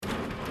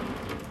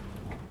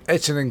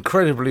It's an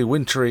incredibly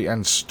wintry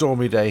and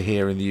stormy day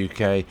here in the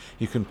UK.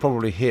 You can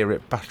probably hear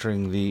it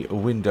battering the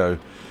window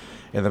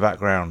in the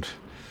background.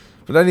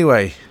 But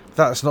anyway,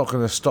 that's not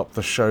going to stop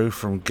the show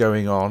from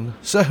going on.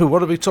 So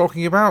what are we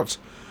talking about?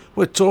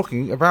 We're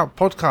talking about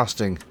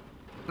podcasting.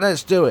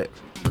 Let's do it.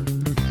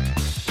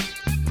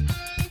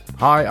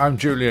 Hi, I'm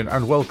Julian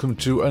and welcome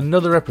to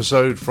another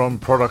episode from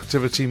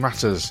Productivity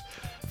Matters.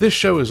 This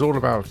show is all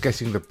about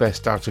getting the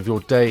best out of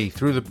your day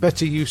through the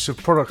better use of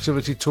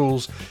productivity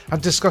tools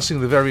and discussing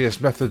the various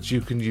methods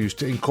you can use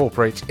to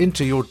incorporate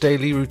into your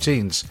daily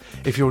routines.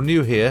 If you're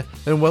new here,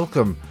 then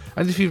welcome.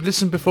 And if you've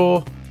listened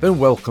before, then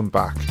welcome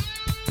back.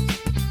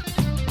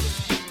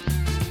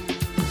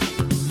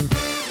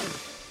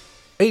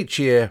 Each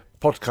year,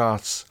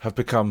 podcasts have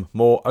become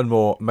more and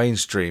more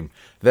mainstream.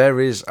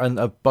 There is an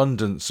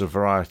abundance of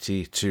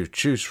variety to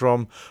choose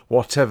from,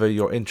 whatever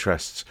your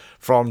interests,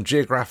 from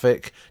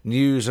geographic,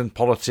 news and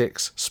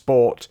politics,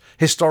 sport,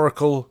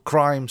 historical,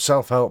 crime,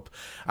 self-help,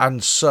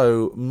 and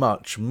so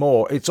much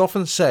more. It's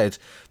often said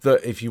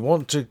that if you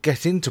want to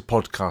get into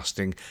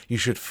podcasting, you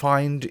should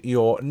find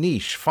your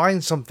niche,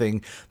 find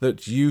something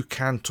that you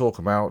can talk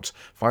about,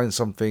 find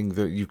something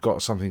that you've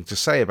got something to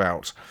say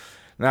about.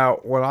 Now,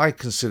 when I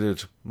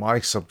considered my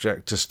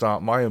subject to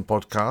start my own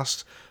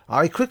podcast,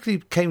 I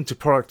quickly came to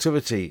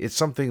productivity. It's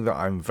something that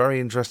I'm very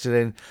interested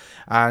in,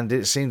 and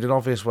it seemed an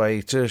obvious way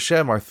to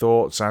share my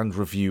thoughts and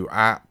review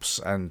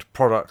apps and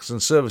products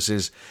and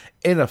services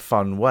in a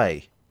fun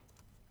way.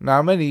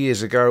 Now, many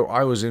years ago,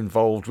 I was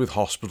involved with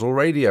hospital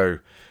radio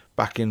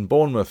back in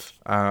Bournemouth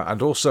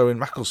and also in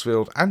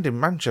Macclesfield and in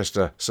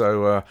Manchester.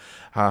 So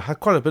I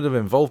had quite a bit of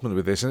involvement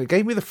with this, and it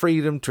gave me the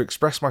freedom to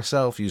express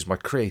myself, use my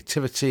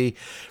creativity,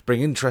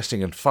 bring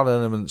interesting and fun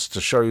elements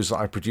to shows that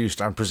I produced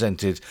and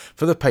presented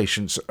for the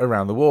patients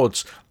around the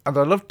wards. And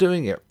I loved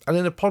doing it. And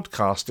in a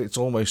podcast, it's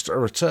almost a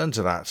return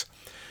to that.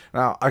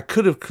 Now, I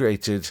could have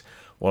created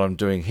what I'm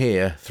doing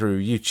here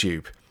through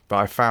YouTube, but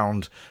I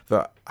found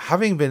that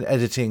having been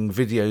editing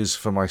videos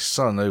for my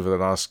son over the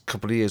last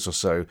couple of years or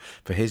so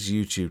for his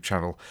YouTube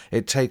channel,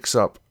 it takes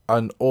up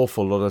an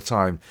awful lot of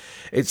time.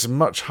 It's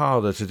much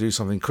harder to do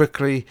something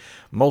quickly,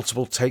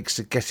 multiple takes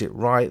to get it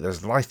right,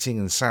 there's lighting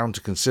and sound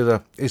to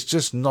consider. It's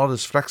just not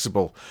as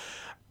flexible,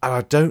 and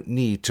I don't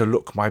need to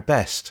look my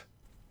best.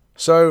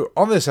 So,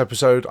 on this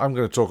episode, I'm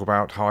going to talk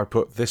about how I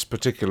put this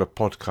particular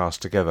podcast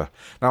together.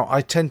 Now,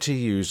 I tend to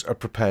use a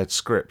prepared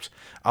script.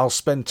 I'll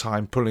spend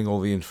time pulling all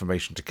the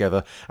information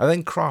together and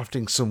then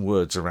crafting some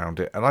words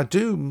around it. And I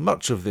do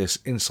much of this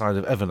inside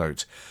of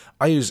Evernote.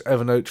 I use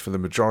Evernote for the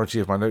majority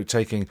of my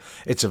note-taking.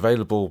 It's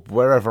available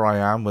wherever I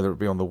am, whether it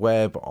be on the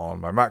web,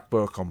 on my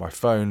MacBook, on my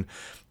phone,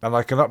 and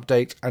I can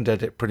update and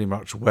edit pretty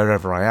much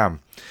wherever I am.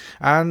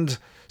 And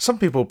some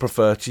people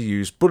prefer to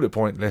use bullet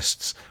point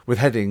lists with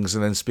headings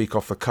and then speak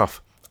off the cuff.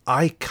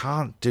 I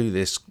can't do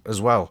this as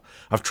well.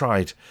 I've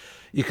tried.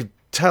 You could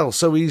tell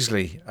so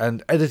easily,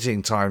 and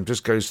editing time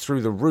just goes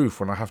through the roof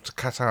when I have to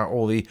cut out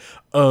all the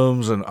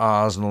ums and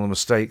ahs and all the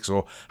mistakes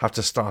or have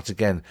to start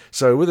again.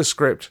 So with a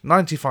script,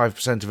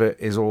 95% of it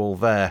is all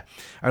there.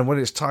 And when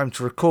it's time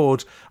to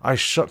record, I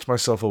shut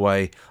myself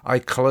away. I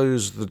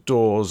close the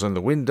doors and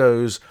the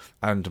windows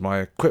and my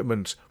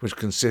equipment, which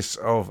consists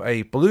of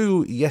a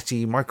Blue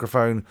Yeti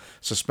microphone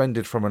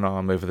suspended from an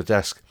arm over the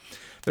desk.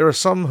 There are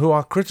some who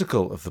are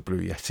critical of the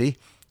Blue Yeti.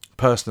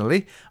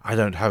 Personally, I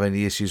don't have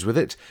any issues with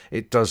it.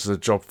 It does the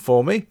job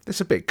for me.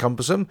 It's a bit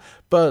cumbersome,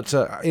 but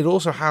it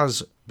also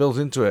has built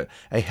into it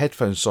a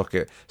headphone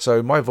socket,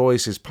 so my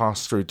voice is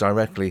passed through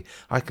directly.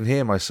 I can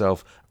hear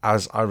myself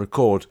as I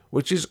record,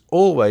 which is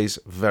always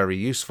very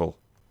useful.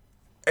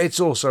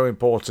 It's also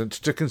important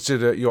to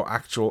consider your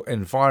actual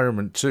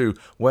environment too,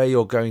 where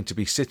you're going to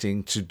be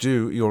sitting to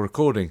do your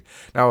recording.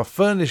 Now, a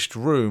furnished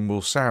room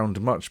will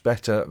sound much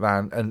better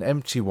than an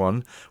empty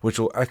one, which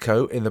will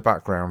echo in the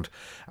background.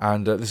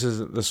 And this is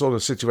the sort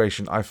of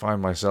situation I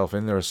find myself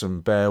in. There are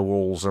some bare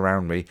walls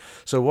around me.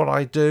 So what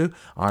I do,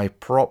 I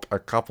prop a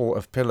couple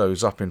of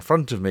pillows up in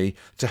front of me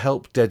to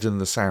help deaden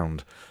the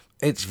sound.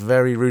 It's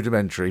very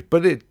rudimentary,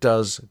 but it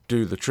does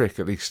do the trick,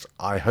 at least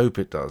I hope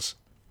it does.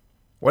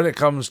 When it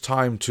comes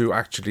time to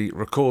actually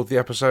record the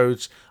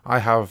episodes, I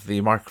have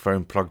the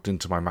microphone plugged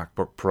into my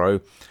MacBook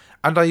Pro,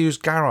 and I use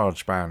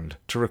GarageBand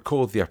to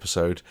record the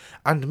episode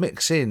and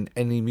mix in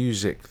any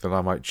music that I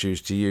might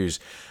choose to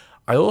use.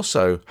 I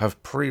also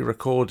have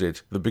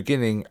pre-recorded the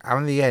beginning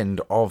and the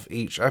end of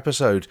each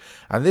episode,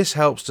 and this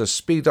helps to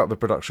speed up the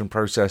production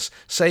process,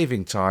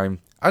 saving time,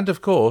 and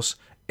of course,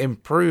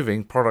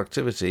 improving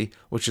productivity,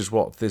 which is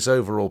what this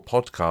overall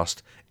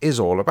podcast is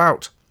all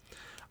about.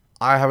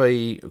 I have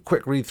a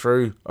quick read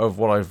through of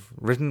what I've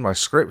written, my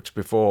script,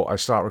 before I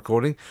start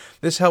recording.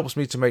 This helps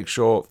me to make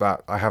sure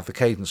that I have the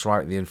cadence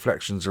right, the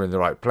inflections are in the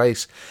right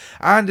place,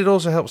 and it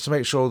also helps to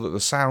make sure that the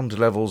sound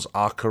levels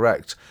are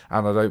correct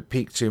and I don't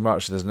peak too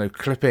much, there's no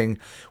clipping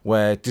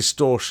where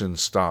distortion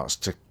starts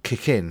to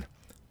kick in.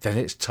 Then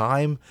it's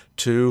time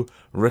to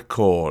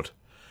record.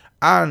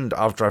 And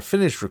after I've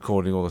finished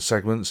recording all the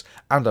segments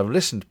and I've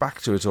listened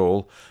back to it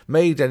all,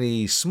 made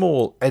any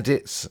small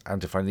edits,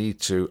 and if I need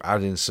to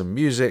add in some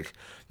music,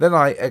 then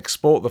I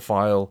export the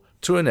file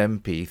to an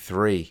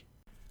MP3.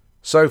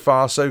 So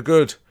far, so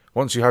good.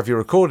 Once you have your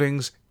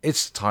recordings,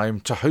 it's time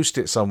to host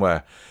it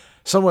somewhere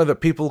that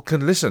people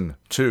can listen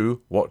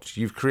to what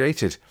you've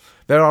created.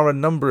 There are a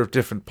number of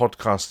different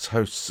podcasts.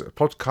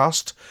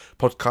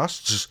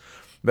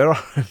 There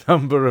are a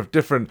number of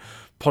different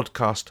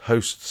podcast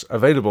hosts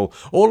available,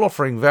 all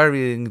offering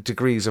varying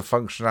degrees of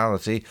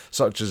functionality,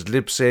 such as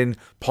Libsyn,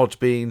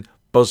 Podbean,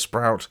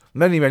 Buzzsprout,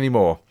 many, many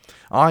more.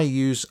 I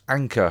use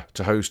Anchor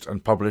to host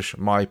and publish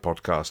my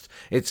podcast.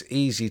 It's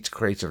easy to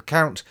create an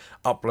account,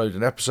 upload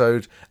an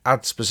episode,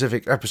 add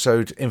specific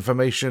episode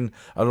information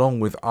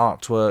along with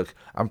artwork,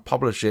 and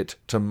publish it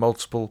to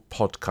multiple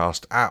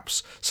podcast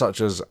apps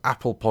such as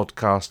Apple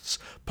Podcasts,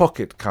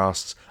 Pocket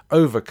Casts,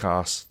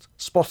 Overcast,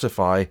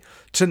 Spotify,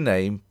 to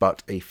name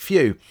but a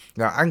few.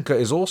 Now, Anchor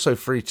is also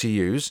free to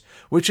use,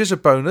 which is a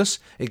bonus.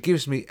 It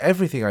gives me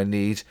everything I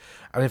need,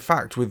 and in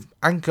fact, with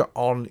Anchor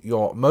on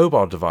your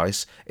mobile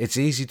device, it's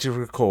easy to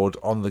record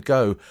on the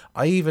go.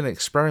 I even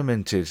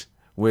experimented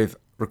with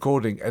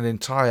recording an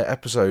entire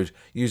episode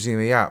using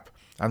the app,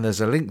 and there's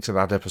a link to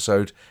that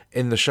episode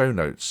in the show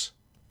notes.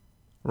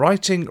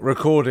 Writing,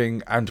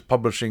 recording, and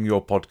publishing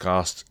your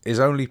podcast is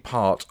only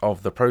part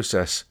of the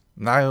process.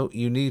 Now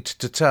you need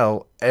to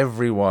tell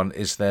everyone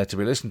is there to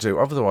be listened to,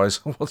 otherwise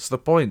what's the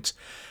point?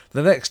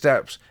 The next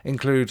steps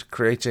include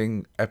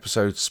creating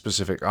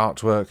episode-specific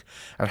artwork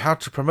and how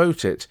to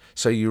promote it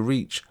so you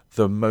reach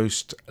the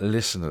most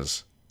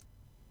listeners.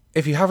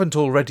 If you haven't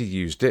already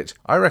used it,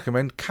 I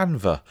recommend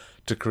Canva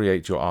to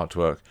create your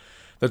artwork.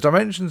 The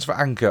dimensions for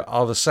Anchor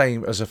are the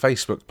same as a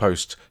Facebook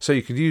post, so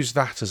you can use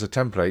that as a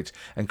template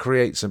and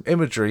create some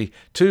imagery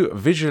to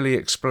visually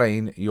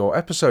explain your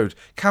episode.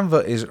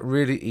 Canva is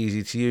really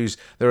easy to use.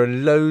 There are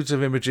loads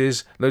of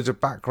images, loads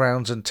of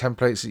backgrounds and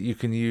templates that you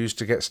can use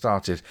to get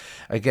started.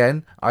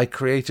 Again, I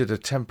created a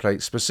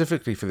template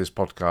specifically for this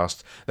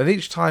podcast. Then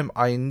each time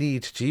I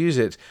need to use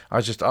it,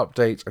 I just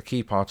update a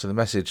key part of the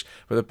message,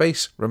 but the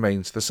base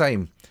remains the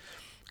same.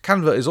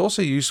 Canva is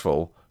also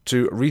useful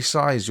to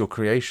resize your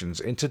creations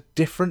into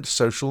different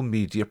social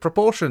media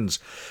proportions.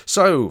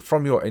 So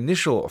from your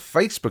initial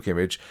Facebook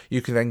image,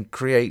 you can then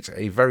create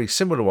a very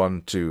similar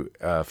one to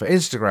for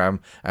Instagram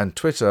and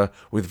Twitter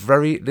with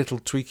very little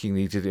tweaking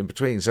needed in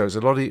between. So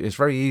it's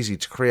very easy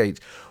to create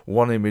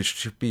one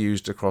image to be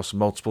used across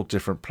multiple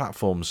different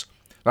platforms.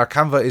 Now,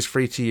 Canva is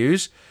free to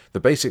use, the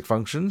basic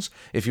functions.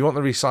 If you want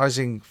the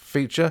resizing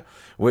feature,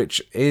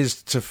 which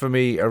is, for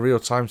me, a real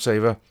time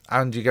saver,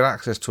 and you get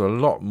access to a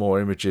lot more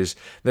images,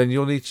 then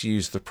you'll need to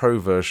use the Pro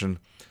version.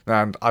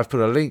 And I've put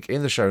a link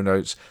in the show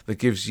notes that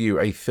gives you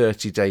a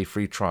 30-day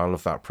free trial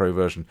of that Pro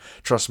version.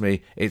 Trust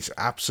me, it's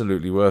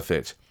absolutely worth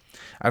it.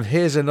 And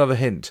here's another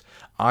hint.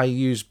 I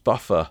use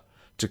Buffer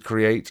to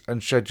create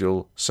and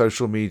schedule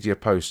social media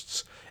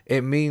posts.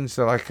 It means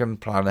that I can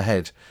plan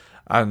ahead,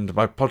 and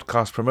my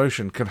podcast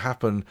promotion can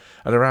happen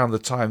at around the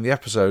time the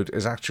episode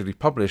is actually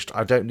published.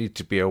 I don't need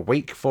to be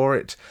awake for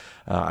it.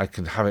 I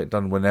can have it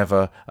done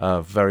whenever.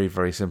 Very,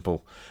 very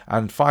simple.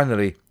 And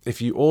finally, if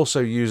you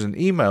also use an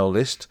email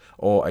list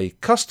or a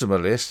customer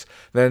list,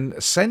 then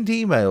send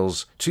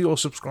emails to your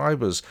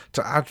subscribers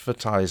to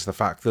advertise the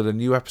fact that a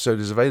new episode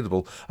is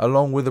available,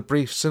 along with a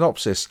brief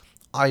synopsis.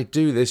 I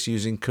do this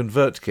using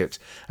ConvertKit,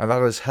 and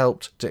that has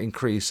helped to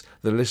increase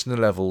the listener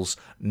levels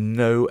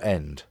no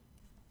end.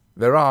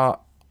 There are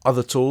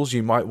other tools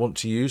you might want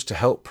to use to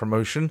help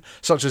promotion,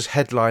 such as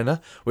Headliner,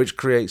 which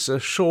creates a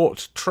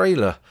short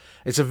trailer.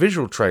 It's a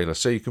visual trailer,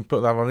 so you can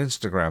put that on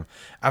Instagram,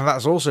 and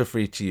that's also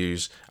free to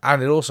use,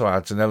 and it also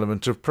adds an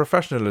element of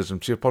professionalism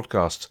to your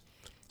podcast.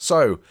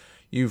 So,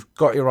 you've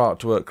got your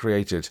artwork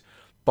created.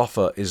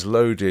 Buffer is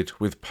loaded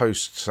with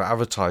posts to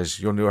advertise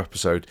your new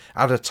episode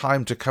at a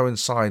time to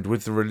coincide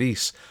with the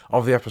release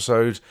of the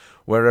episode,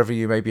 wherever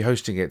you may be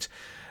hosting it.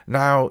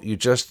 Now you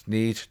just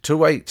need to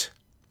wait.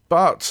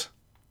 But,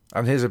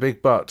 and here's a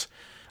big but,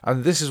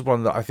 and this is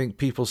one that I think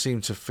people seem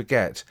to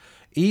forget,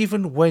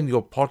 even when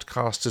your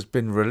podcast has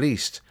been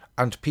released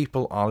and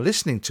people are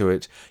listening to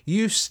it,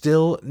 you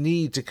still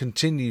need to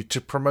continue to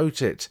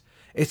promote it.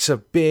 It's a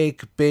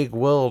big, big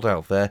world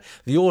out there.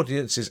 The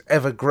audience is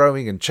ever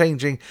growing and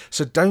changing,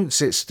 so don't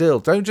sit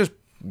still. Don't just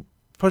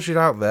push it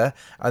out there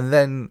and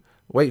then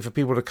wait for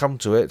people to come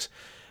to it.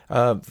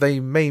 They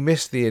may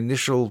miss the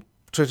initial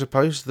Twitter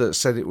post that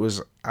said it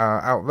was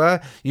out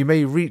there. You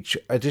may reach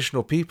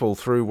additional people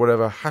through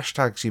whatever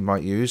hashtags you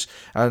might use,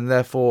 and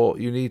therefore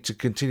you need to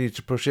continue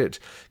to push it.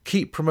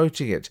 Keep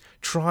promoting it.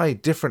 Try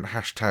different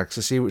hashtags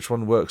to see which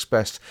one works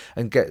best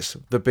and gets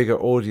the bigger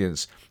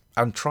audience.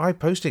 And try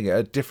posting it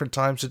at different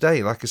times a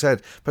day. Like I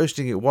said,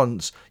 posting it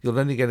once, you're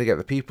only going to get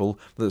the people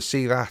that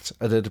see that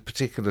at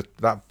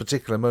that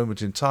particular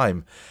moment in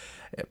time.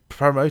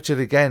 Promote it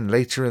again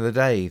later in the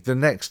day, the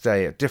next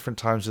day, at different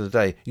times of the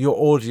day. Your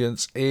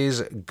audience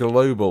is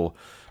global,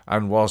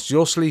 and whilst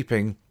you're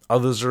sleeping,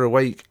 Others are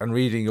awake and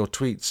reading your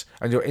tweets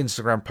and your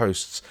Instagram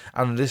posts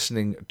and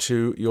listening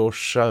to your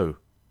show.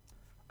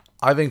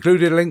 I've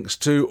included links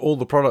to all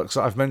the products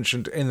that I've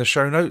mentioned in the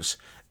show notes.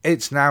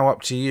 It's now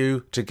up to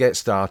you to get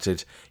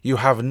started. You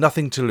have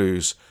nothing to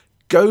lose.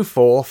 Go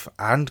forth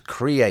and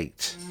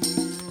create.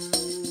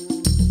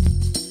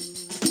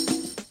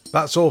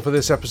 That's all for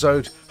this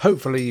episode.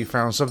 Hopefully you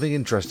found something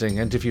interesting,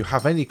 and if you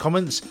have any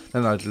comments,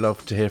 then I'd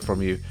love to hear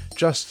from you.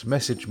 Just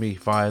message me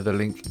via the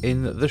link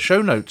in the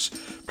show notes.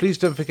 Please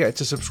don't forget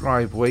to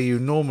subscribe where you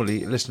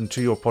normally listen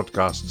to your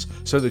podcasts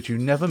so that you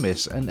never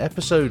miss an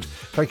episode.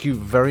 Thank you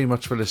very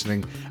much for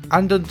listening,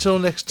 and until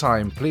next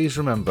time, please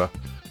remember,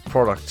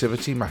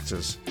 productivity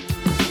matters.